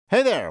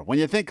Hey there, when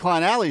you think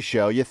Klein Alley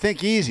Show, you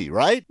think easy,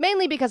 right?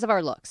 Mainly because of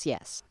our looks,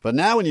 yes. But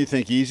now when you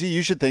think easy,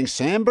 you should think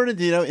San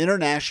Bernardino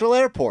International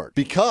Airport.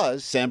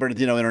 Because San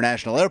Bernardino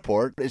International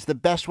Airport is the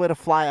best way to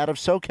fly out of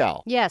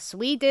SoCal. Yes,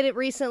 we did it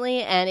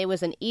recently, and it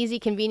was an easy,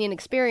 convenient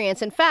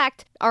experience. In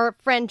fact, our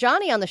friend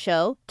Johnny on the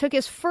show took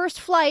his first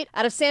flight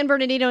out of San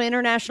Bernardino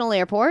International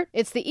Airport.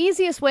 It's the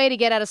easiest way to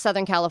get out of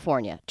Southern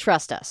California.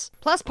 Trust us.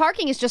 Plus,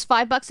 parking is just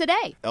 $5 a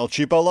day. El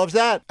Cheapo loves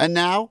that. And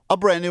now, a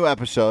brand new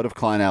episode of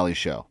Klein Alley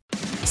Show.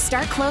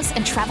 Start close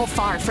and travel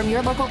far from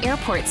your local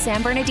airport,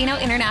 San Bernardino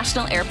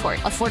International Airport.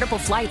 Affordable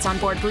flights on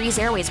board Breeze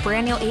Airways'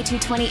 brand new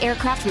A220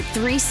 aircraft with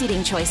 3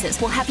 seating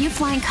choices will have you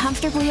flying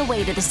comfortably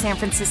away to the San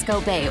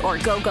Francisco Bay or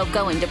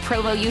going to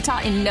Provo,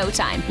 Utah in no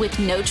time with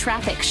no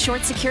traffic,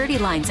 short security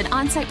lines, and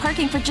on-site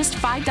parking for just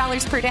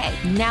 $5 per day.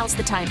 Now's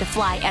the time to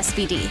fly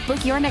SBD.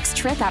 Book your next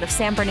trip out of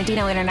San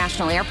Bernardino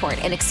International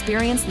Airport and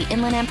experience the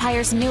Inland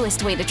Empire's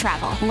newest way to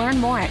travel. Learn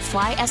more at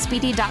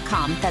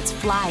flysbd.com. That's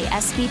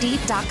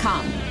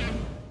flysbd.com.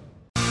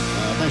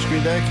 Thanks,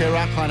 Green Day.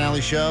 K-Rock, Klein Alley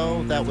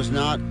Show. That was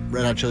not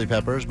Red Hot Chili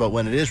Peppers, but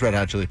when it is Red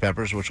Hot Chili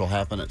Peppers, which will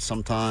happen at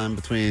some time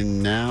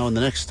between now and the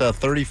next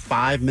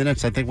 35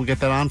 minutes, I think we'll get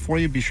that on for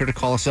you. Be sure to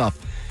call us up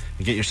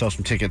and get yourself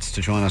some tickets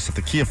to join us at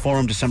the Kia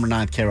Forum, December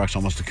 9th, K-Rock's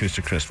Almost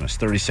Acoustic Christmas,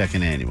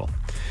 32nd annual.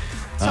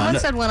 Someone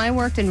said when I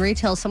worked in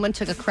retail, someone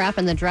took a crap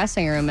in the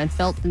dressing room and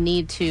felt the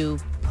need to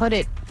put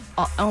it...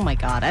 Oh, my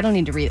God. I don't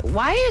need to read it.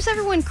 Why is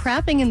everyone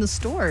crapping in the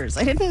stores?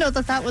 I didn't know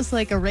that was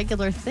like a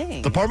regular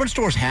thing. Department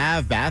stores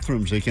have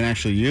bathrooms they can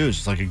actually use.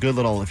 It's like a good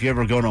little, if you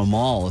ever go to a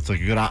mall, it's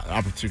like a good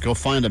opportunity to go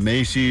find a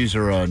Macy's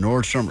or a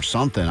Nordstrom or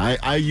something.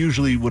 I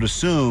usually would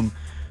assume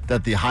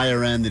that the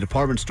higher end, the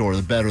department store,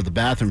 the better the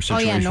bathroom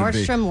situation would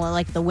be. Nordstrom,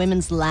 like the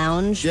women's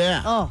lounge.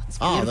 Yeah. Oh, it's a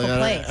beautiful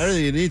place.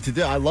 Everything you need to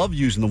do. I love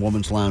using the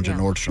women's lounge at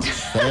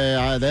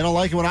Nordstrom's. They don't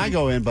like it when I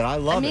go in, but I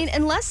love it. I mean,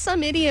 unless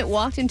some idiot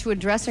walked into a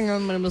dressing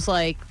room and was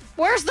like,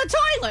 "Where's the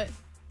toilet?"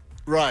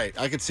 Right,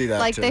 I could see that,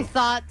 like too. They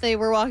thought they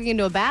were walking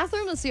into a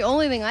bathroom. That's the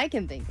only thing I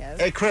can think of.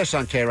 Hey, Chris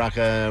on K-Rock,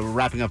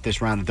 wrapping up this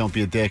round of Don't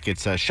Be a Dick.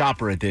 It's a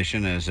shopper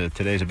edition, as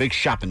today's a big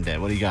shopping day.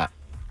 What do you got?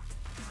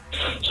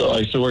 So I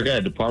used to work at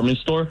a department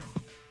store.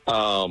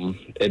 I'm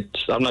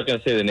not going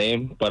to say the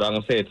name, but I'm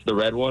going to say it's the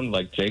red one,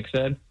 like Jake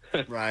said.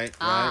 Right.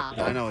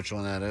 I know which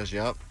one that is,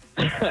 yep.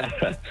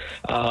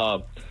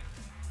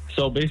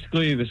 So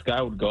basically, this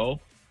guy would go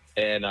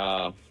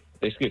and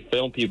basically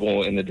film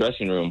people in the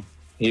dressing room.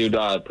 He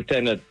would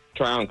pretend to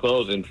try on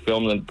clothes and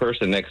film the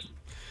person next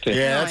to him.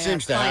 Yeah, that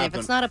seems to happen. If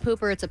it's not a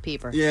pooper, it's a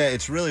peeper. Yeah,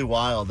 it's really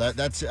wild.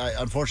 That's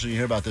unfortunately, you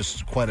hear about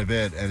this quite a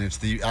bit, and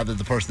it's either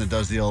the person that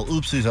does the old,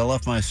 oopsies, I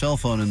left my cell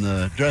phone in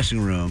the dressing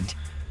room,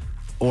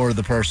 or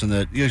the person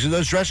that, so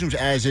those dressing rooms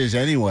as is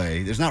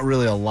anyway, there's not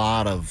really a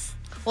lot of...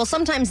 Well,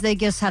 sometimes they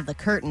just have the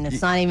curtain.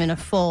 It's not even a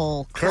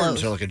full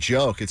Curtains close. are like a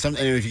joke. It's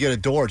something. If you get a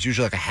door, it's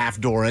usually like a half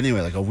door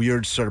anyway, like a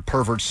weird sort of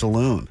pervert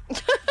saloon.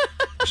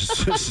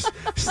 just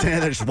standing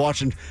there, just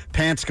watching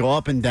pants go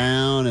up and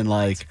down, and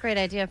like. It's a great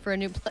idea for a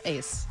new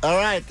place. All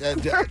right,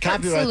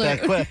 copyright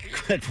that quick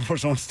before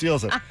someone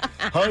steals it.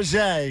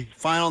 Jose,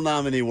 final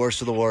nominee,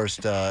 worst of the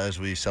worst, as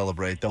we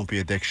celebrate Don't Be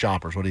a Dick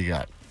shoppers. What do you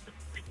got?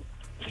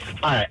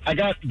 All right, I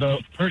got the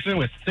person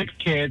with 6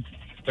 kids.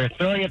 They're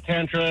throwing a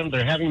tantrum.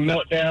 They're having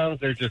meltdowns.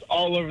 They're just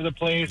all over the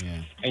place.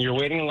 Yeah. And you're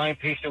waiting in line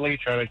patiently,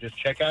 trying to just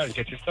check out and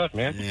get your stuff,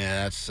 man.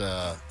 Yeah, that's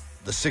the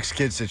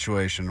 6-kid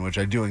situation, which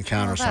I do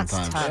encounter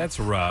sometimes. Tough. That's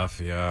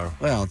rough, yeah.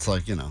 Well, it's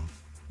like,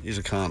 use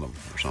a condom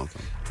or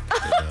something.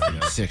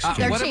 6 kids.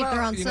 They're cheap.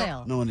 They're on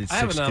sale. No one needs 6 I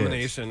have a kids.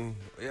 nomination.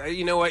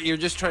 You know what? You're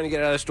just trying to get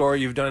out of the store.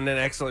 You've done an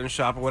excellent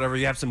shop or whatever.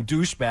 You have some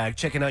douchebag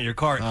checking out your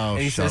cart, and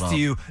he says to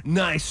you,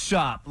 "Nice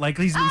shop." Like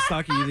he's been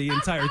stalking you the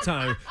entire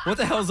time. What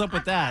the hell's up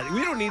with that?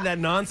 We don't need that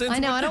nonsense. I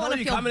know. What I don't want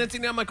to feel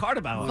commenting on my cart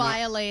about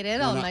violated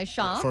on my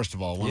shop. First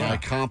of all, when I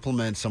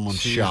compliment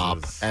someone's shop,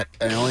 and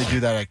I only do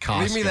that at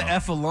Costco. Leave me the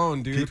F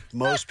alone, dude.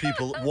 Most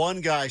people,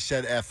 one guy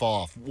said F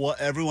off.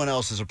 Everyone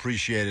else has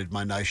appreciated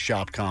my nice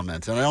shop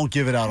comments, and I don't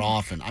give it out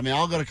often. I mean,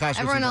 I'll go to Costco.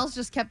 Everyone else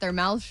just kept their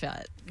mouth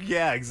shut.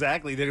 Yeah,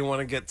 exactly. They didn't want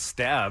to get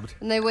stabbed.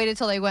 And they waited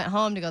till they went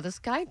home to go, this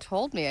guy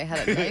told me I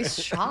had a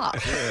nice shop.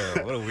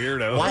 Yeah, what a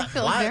weirdo. I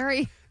feel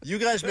very... You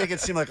guys make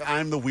it seem like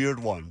I'm the weird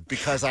one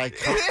because I...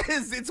 It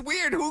is. It's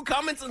weird. Who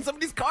comments on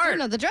somebody's cart?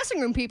 No, the dressing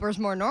room peeper is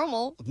more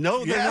normal.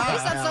 No, they're not. At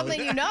least that's something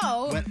you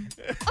know.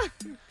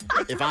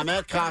 If I'm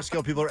at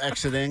Costco, people are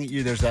exiting.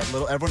 There's that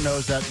little... Everyone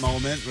knows that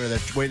moment where they're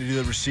waiting to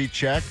do the receipt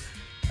check.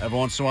 Every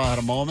once in a while, I had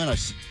a moment. I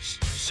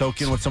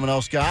soak in what someone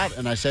else got,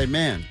 and I say,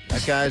 man,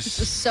 that guy's...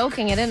 Just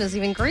soaking it in is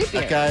even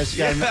creepier. That guy's...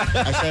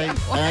 I say...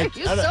 Why are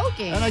you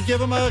soaking? And I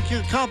give him a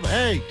compliment.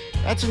 Hey,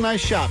 that's a nice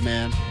shop,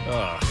 man. See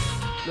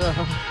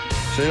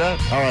that?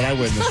 All right, I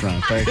win this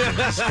round. Thank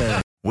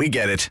you. We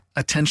get it.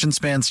 Attention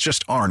spans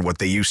just aren't what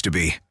they used to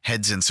be.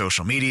 Heads in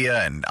social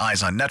media and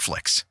eyes on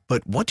Netflix.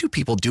 But what do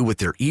people do with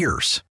their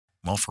ears?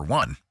 Well, for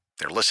one,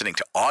 they're listening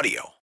to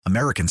audio.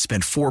 Americans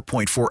spend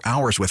 4.4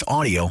 hours with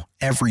audio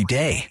every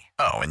day.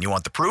 Oh, and you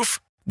want the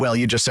proof? Well,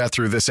 you just sat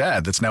through this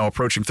ad that's now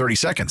approaching 30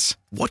 seconds.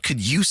 What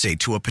could you say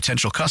to a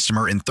potential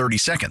customer in 30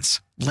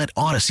 seconds? Let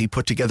Odyssey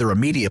put together a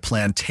media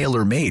plan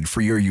tailor-made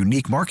for your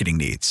unique marketing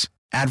needs.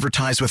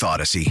 Advertise with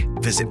Odyssey.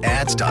 Visit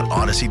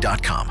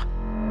ads.odyssey.com.